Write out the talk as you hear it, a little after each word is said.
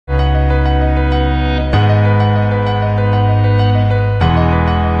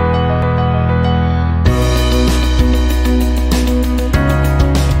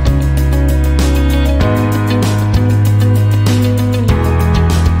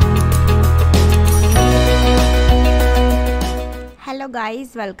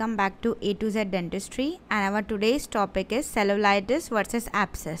guys, welcome back to A to Z Dentistry, and our today's topic is cellulitis versus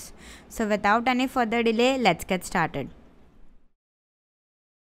abscess. So without any further delay, let's get started.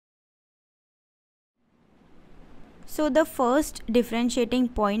 So the first differentiating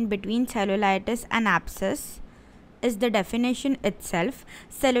point between cellulitis and abscess is the definition itself.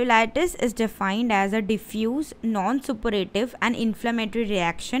 Cellulitis is defined as a diffuse, non-suppurative and inflammatory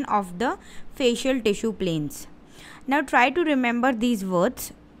reaction of the facial tissue planes. Now try to remember these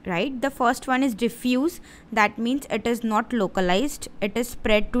words, right? The first one is diffuse, that means it is not localized, it is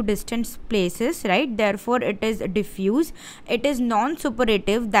spread to distant places, right? Therefore it is diffuse. It is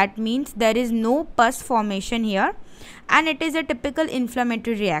non-suppurative, that means there is no pus formation here. And it is a typical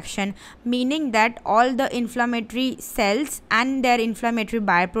inflammatory reaction, meaning that all the inflammatory cells and their inflammatory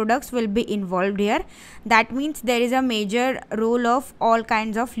byproducts will be involved here. That means there is a major role of all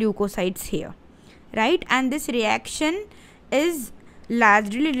kinds of leukocytes here, right? And this reaction is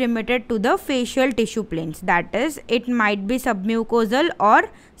largely limited to the facial tissue planes, that is, it might be submucosal or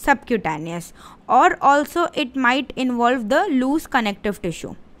subcutaneous, or also it might involve the loose connective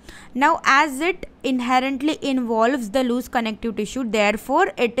tissue. Now, as it inherently involves the loose connective tissue,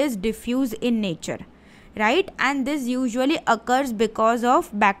 therefore it is diffuse in nature, right? And this usually occurs because of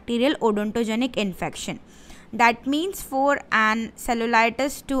bacterial odontogenic infection. That means for an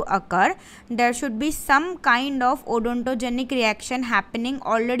cellulitis to occur, there should be some kind of odontogenic reaction happening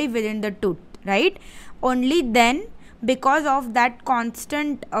already within the tooth, right? Only then, because of that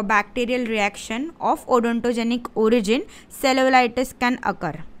constant bacterial reaction of odontogenic origin, cellulitis can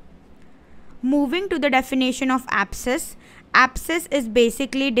occur. Moving to the definition of abscess. Abscess is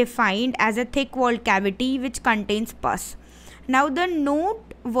basically defined as a thick walled cavity which contains pus. Now the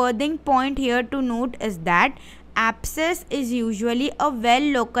noteworthy point here to note is that abscess is usually a well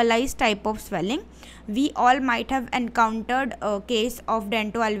localized type of swelling. We all might have encountered a case of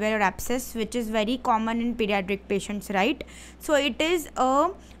dentoalveolar abscess, which is very common in pediatric patients, right? So it is a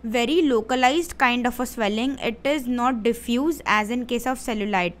very localized kind of a swelling. It is not diffuse as in case of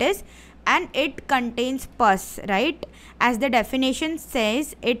cellulitis, and it contains pus, right? As the definition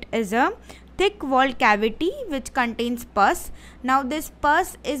says, it is a thick walled cavity which contains pus. Now this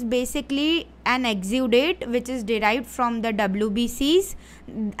pus is basically an exudate which is derived from the WBCs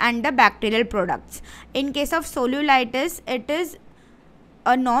and the bacterial products. In case of cellulitis, it is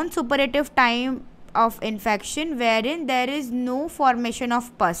a non-suppurative type of infection wherein there is no formation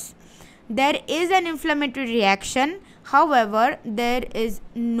of pus. There is an inflammatory reaction, however, there is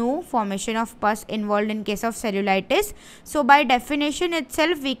no formation of pus involved in case of cellulitis. So by definition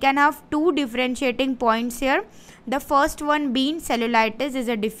itself, we can have two differentiating points here. The first one being cellulitis is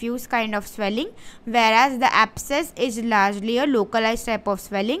a diffuse kind of swelling, whereas the abscess is largely a localized type of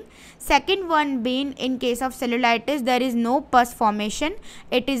swelling. Second one being, in case of cellulitis, there is no pus formation.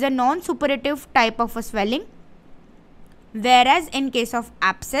 It is a non-suppurative type of a swelling. Whereas in case of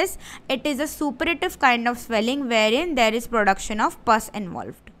abscess, it is a suppurative kind of swelling wherein there is production of pus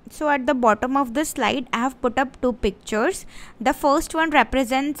involved. So at the bottom of the slide, I have put up two pictures. The first one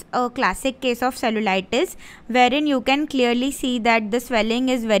represents a classic case of cellulitis wherein you can clearly see that the swelling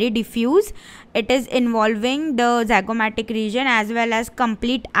is very diffuse. It is involving the zygomatic region as well as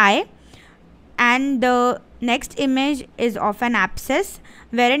complete eye. And the next image is of an abscess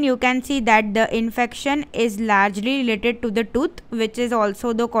wherein you can see that the infection is largely related to the tooth, which is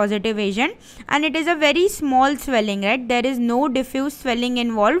also the causative agent, and it is a very small swelling, right? There is no diffuse swelling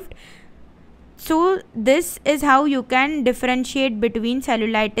involved. So this is how you can differentiate between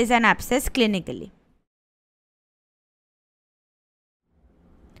cellulitis and abscess clinically.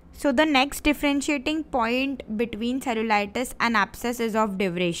 So the next differentiating point between cellulitis and abscess is of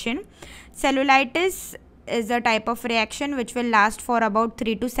duration. Cellulitis is a type of reaction which will last for about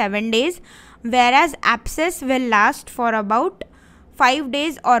 3 to 7 days, whereas abscess will last for about 5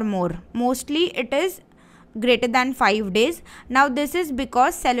 days or more. Mostly it is greater than 5 days. Now this is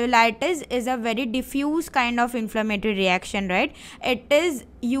because cellulitis is a very diffuse kind of inflammatory reaction, right? It is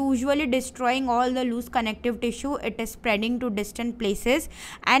usually destroying all the loose connective tissue. It is spreading to distant places,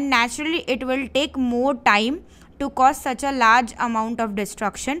 and naturally it will take more time to cause such a large amount of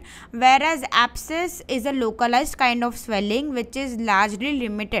destruction, whereas abscess is a localized kind of swelling which is largely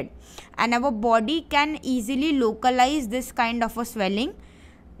limited, and our body can easily localize this kind of a swelling.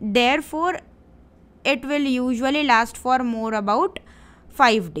 Therefore it will usually last for more about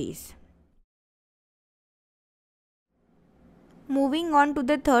 5 days. Moving on to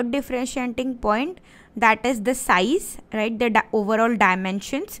the third differentiating point, that is the size, right, the overall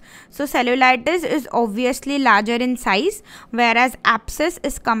dimensions. So cellulitis is obviously larger in size, whereas abscess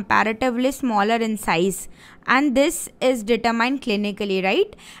is comparatively smaller in size, and this is determined clinically,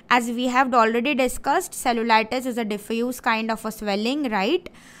 right? As we have already discussed, cellulitis is a diffuse kind of a swelling, right,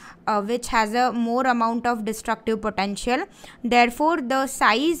 which has a more amount of destructive potential. Therefore, the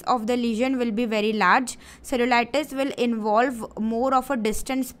size of the lesion will be very large. Cellulitis will involve more of a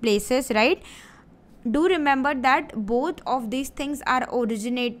distant places, right? Do remember that both of these things are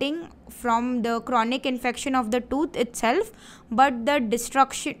originating from the chronic infection of the tooth itself, but the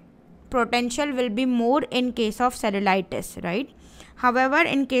destruction potential will be more in case of cellulitis, right? However,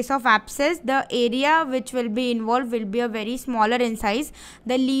 in case of abscess, the area which will be involved will be a very smaller in size.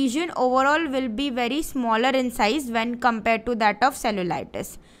 The lesion overall will be very smaller in size when compared to that of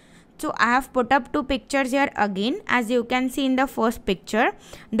cellulitis. So I have put up two pictures here again. As you can see in the first picture,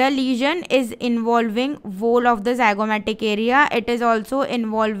 the lesion is involving whole of the zygomatic area. It is also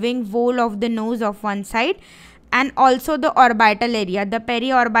involving whole of the nose of one side, and also the orbital area. The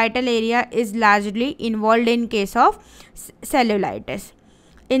periorbital area is largely involved in case of cellulitis.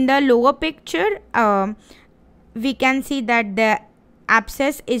 In the lower picture, we can see that the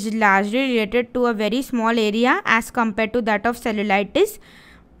abscess is largely related to a very small area as compared to that of cellulitis.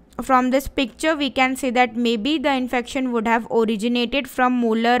 From this picture, we can see that maybe the infection would have originated from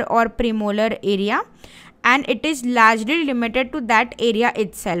molar or premolar area, and it is largely limited to that area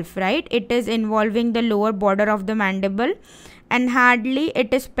itself, right? It is involving the lower border of the mandible, and hardly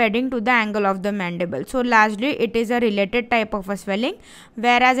it is spreading to the angle of the mandible. So largely it is a related type of a swelling,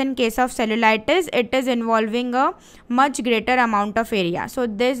 whereas in case of cellulitis, it is involving a much greater amount of area. So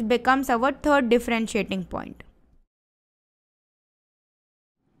this becomes our third differentiating point.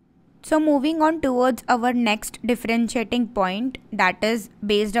 So moving on towards our next differentiating point, that is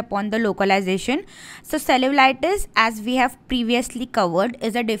based upon the localization. So cellulitis, as we have previously covered,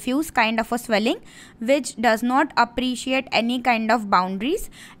 is a diffuse kind of a swelling which does not appreciate any kind of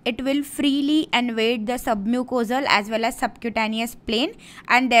boundaries. It will freely invade the submucosal as well as subcutaneous plane,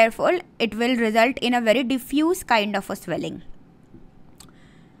 and therefore it will result in a very diffuse kind of a swelling.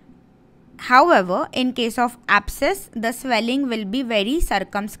 However, in case of abscess, the swelling will be very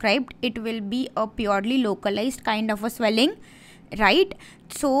circumscribed. It will be a purely localized kind of a swelling, right?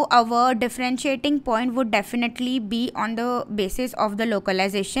 So our differentiating point would definitely be on the basis of the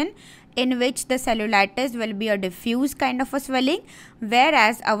localization, in which the cellulitis will be a diffuse kind of a swelling,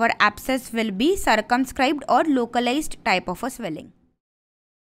 whereas our abscess will be circumscribed or localized type of a swelling.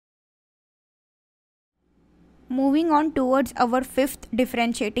 Moving on towards our fifth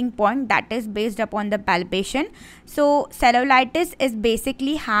differentiating point, that is based upon the palpation. So cellulitis is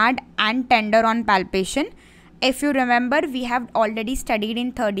basically hard and tender on palpation. If you remember, we have already studied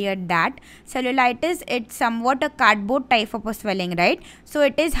in third year that cellulitis, it's somewhat a cardboard type of a swelling, right? So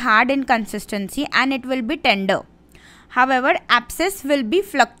it is hard in consistency and it will be tender. However, abscess will be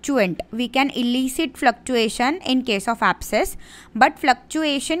fluctuant. We can elicit fluctuation in case of abscess, but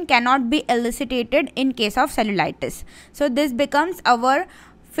fluctuation cannot be elicited in case of cellulitis. So this becomes our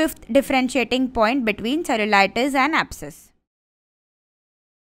fifth differentiating point between cellulitis and abscess.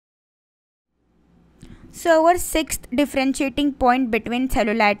 So our sixth differentiating point between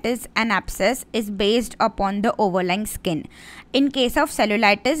cellulitis and abscess is based upon the overlying skin. In case of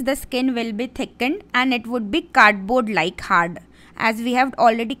cellulitis, the skin will be thickened and it would be cardboard-like hard. As we have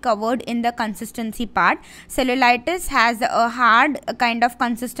already covered in the consistency part, cellulitis has a hard kind of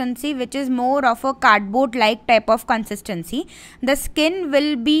consistency which is more of a cardboard-like type of consistency. The skin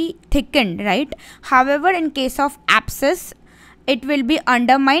will be thickened, right? However, in case of abscess, it will be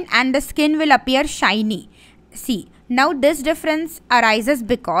undermined and the skin will appear shiny. See, now this difference arises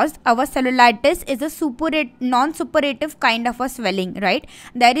because our cellulitis is a non-suppurative kind of a swelling, right?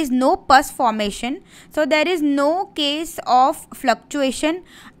 There is no pus formation, so there is no case of fluctuation,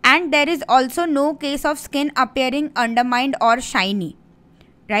 and there is also no case of skin appearing undermined or shiny,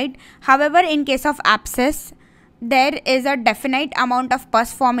 right? However, in case of abscess, there is a definite amount of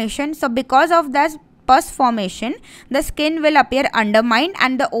pus formation. So because of that pus formation, the skin will appear undermined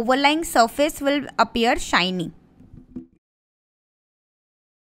and the overlying surface will appear shiny.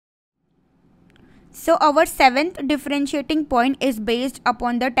 So our seventh differentiating point is based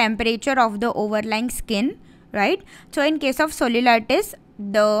upon the temperature of the overlying skin, right? So in case of cellulitis,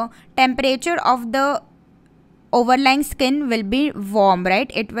 the temperature of the overlying skin will be warm,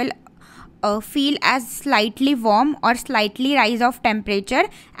 right? It will feel as slightly warm or slightly rise of temperature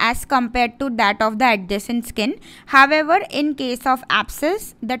as compared to that of the adjacent skin. However, in case of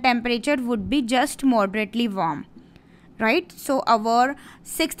abscess, the temperature would be just moderately warm, right? So our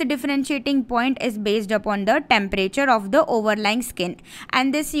sixth differentiating point is based upon the temperature of the overlying skin,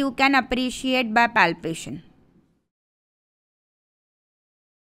 and this you can appreciate by palpation.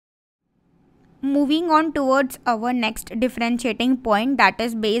 Moving on towards our next differentiating point, that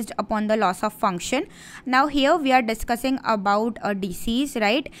is based upon the loss of function. Now here we are discussing about a disease,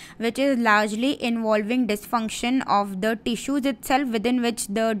 right, which is largely involving dysfunction of the tissues itself within which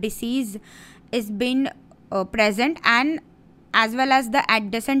the disease is being present, and as well as the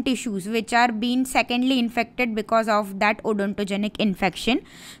adjacent tissues which are being secondly infected because of that odontogenic infection.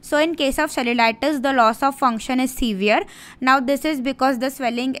 So in case of cellulitis, the loss of function is severe. Now this is because the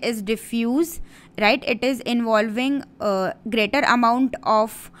swelling is diffuse, right? It is involving a greater amount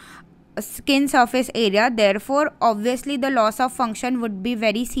of skin surface area. Therefore obviously the loss of function would be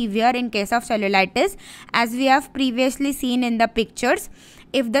very severe in case of cellulitis, as we have previously seen in the pictures.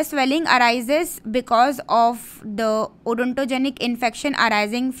 If the swelling arises because of the odontogenic infection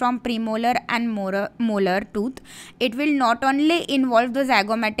arising from premolar and molar tooth, it will not only involve the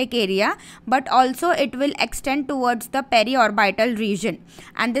zygomatic area but also it will extend towards the periorbital region,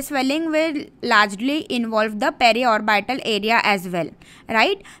 and the swelling will largely involve the periorbital area as well,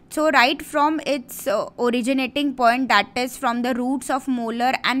 right? So right from its originating point, that is from the roots of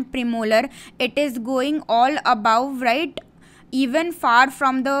molar and premolar, it is going all above, right? Even far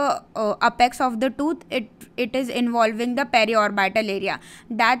from the apex of the tooth, it is involving the periorbital area.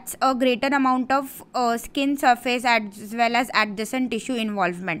 That's a greater amount of skin surface as well as adjacent tissue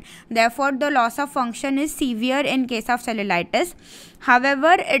involvement. Therefore the loss of function is severe in case of cellulitis.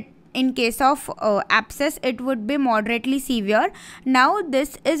 However, in case of abscess, it would be moderately severe. Now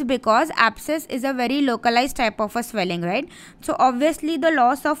this is because abscess is a very localized type of a swelling, right? So obviously the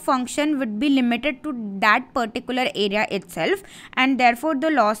loss of function would be limited to that particular area itself, and therefore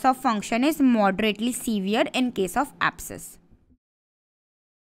the loss of function is moderately severe in case of abscess.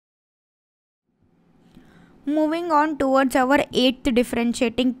 Moving on towards our eighth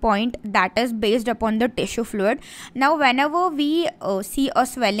differentiating point, that is based upon the tissue fluid. Now whenever we see a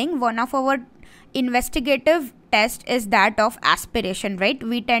swelling, one of our investigative test is that of aspiration, right?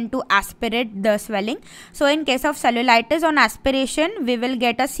 We tend to aspirate the swelling. So in case of cellulitis, on aspiration we will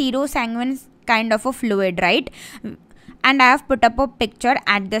get a serosanguine kind of a fluid, right? And I have put up a picture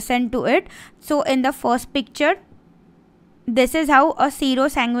adjacent to it. So in the first picture, this is how a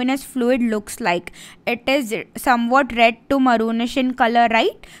serosanguinous fluid looks like. It is somewhat red to maroonish in color,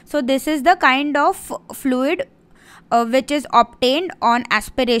 right? So this is the kind of fluid which is obtained on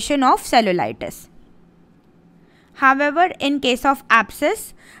aspiration of cellulitis. However, in case of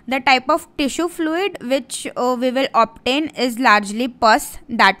abscess, the type of tissue fluid which we will obtain is largely pus.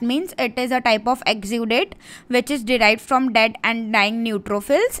 That means it is a type of exudate which is derived from dead and dying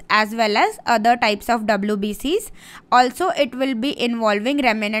neutrophils as well as other types of WBCs. Also, it will be involving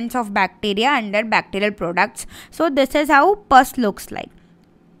remnants of bacteria and their bacterial products. So this is how pus looks like.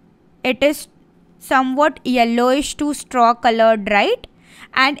 It is somewhat yellowish to straw colored, right?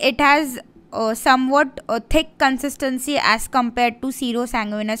 And it has somewhat thick consistency as compared to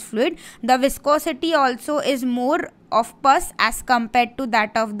serosanguinous fluid. The viscosity also is more of pus as compared to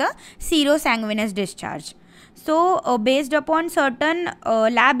that of the serosanguinous discharge. So based upon certain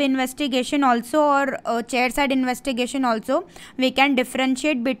lab investigation also, or chairside investigation also, we can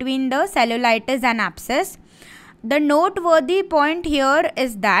differentiate between the cellulitis and abscess. The noteworthy point here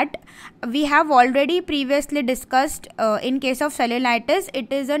is that we have already previously discussed in case of cellulitis,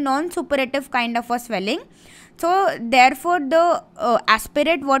 it is a non-suppurative kind of a swelling. So therefore the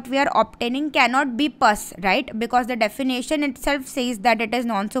aspirate what we are obtaining cannot be pus, right? Because the definition itself says that it is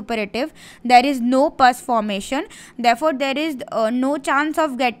non-suppurative. There is no pus formation. Therefore there is no chance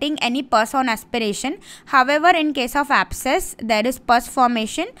of getting any pus on aspiration. However, in case of abscess, there is pus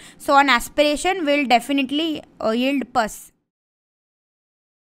formation. So on aspiration will definitely yield pus.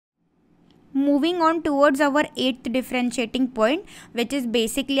 Moving on towards our eighth differentiating point, which is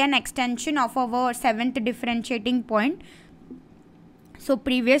basically an extension of our seventh differentiating point. So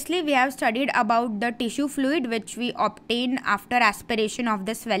previously we have studied about the tissue fluid which we obtain after aspiration of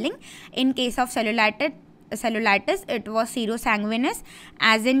the swelling. In case of cellulitis it was serosanguinous,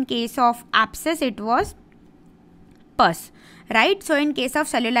 as in case of abscess it was pus, right? So in case of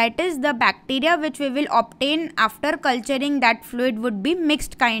cellulitis, the bacteria which we will obtain after culturing that fluid would be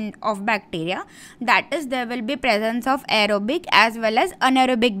mixed kind of bacteria. That is, there will be presence of aerobic as well as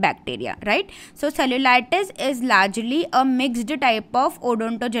anaerobic bacteria, right? So cellulitis is largely a mixed type of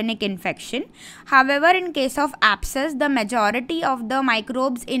odontogenic infection. However, in case of abscess, the majority of the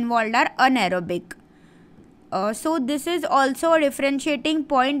microbes involved are anaerobic. So this is also a differentiating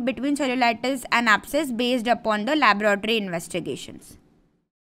point between cellulitis and abscess based upon the laboratory investigations.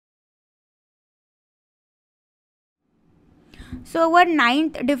 So our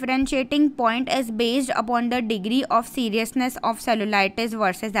ninth differentiating point is based upon the degree of seriousness of cellulitis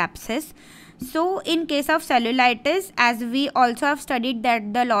versus abscess. So in case of cellulitis, as we also have studied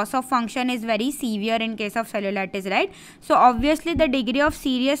that the loss of function is very severe in case of cellulitis, right? So obviously the degree of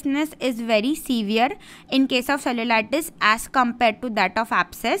seriousness is very severe in case of cellulitis as compared to that of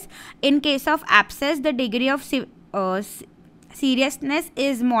abscess. In case of abscess, the degree of seriousness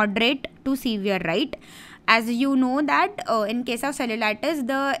is moderate to severe, right? As you know that in case of cellulitis,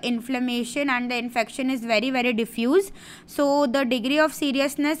 the inflammation and the infection is very diffuse, so the degree of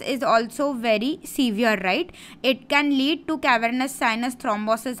seriousness is also very severe, right? It can lead to cavernous sinus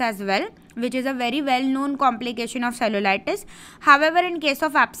thrombosis as well, which is a very well known complication of cellulitis. However, in case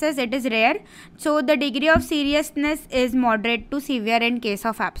of abscess, it is rare, so the degree of seriousness is moderate to severe in case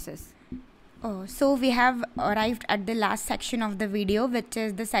of abscess. So we have arrived at the last section of the video, which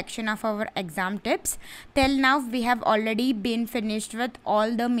is the section of our exam tips. Till now we have already been finished with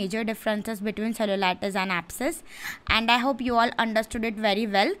all the major differences between cellulitis and abscess, and I hope you all understood it very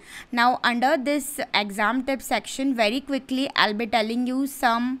well. Now under this exam tips section, very quickly I'll be telling you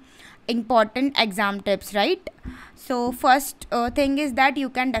some important exam tips, right? So first thing is that you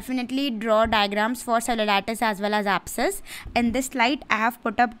can definitely draw diagrams for cellulitis as well as abscess. In this slide I have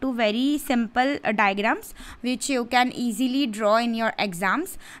put up two very simple diagrams which you can easily draw in your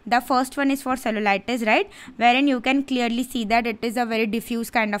exams. The first one is for cellulitis, right, wherein you can clearly see that it is a very diffuse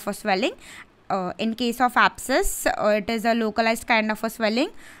kind of a swelling. In case of abscess, it is a localized kind of a swelling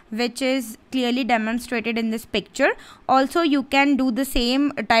which is clearly demonstrated in this picture. Also you can do the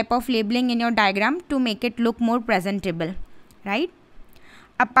same type of labeling in your diagram to make it look more presentable, right?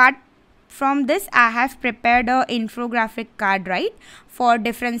 Apart from this, I have prepared a infographic card, right, for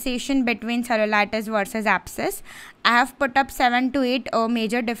differentiation between cellulitis versus abscess. I have put up 7 to 8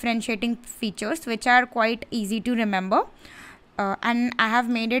 major differentiating features which are quite easy to remember. And I have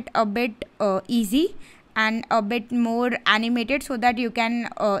made it a bit easy and a bit more animated so that you can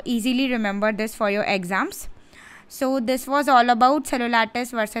easily remember this for your exams. So this was all about cellulitis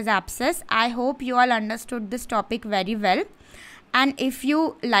versus abscess. I hope you all understood this topic very well. And if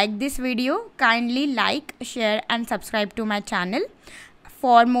you like this video, kindly like, share and subscribe to my channel.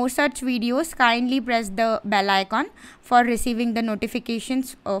 For more such videos, kindly press the bell icon for receiving the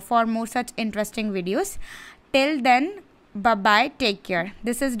notifications for more such interesting videos. Till then, bye-bye, take care.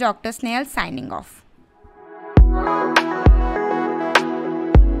 This is Dr. Snail signing off.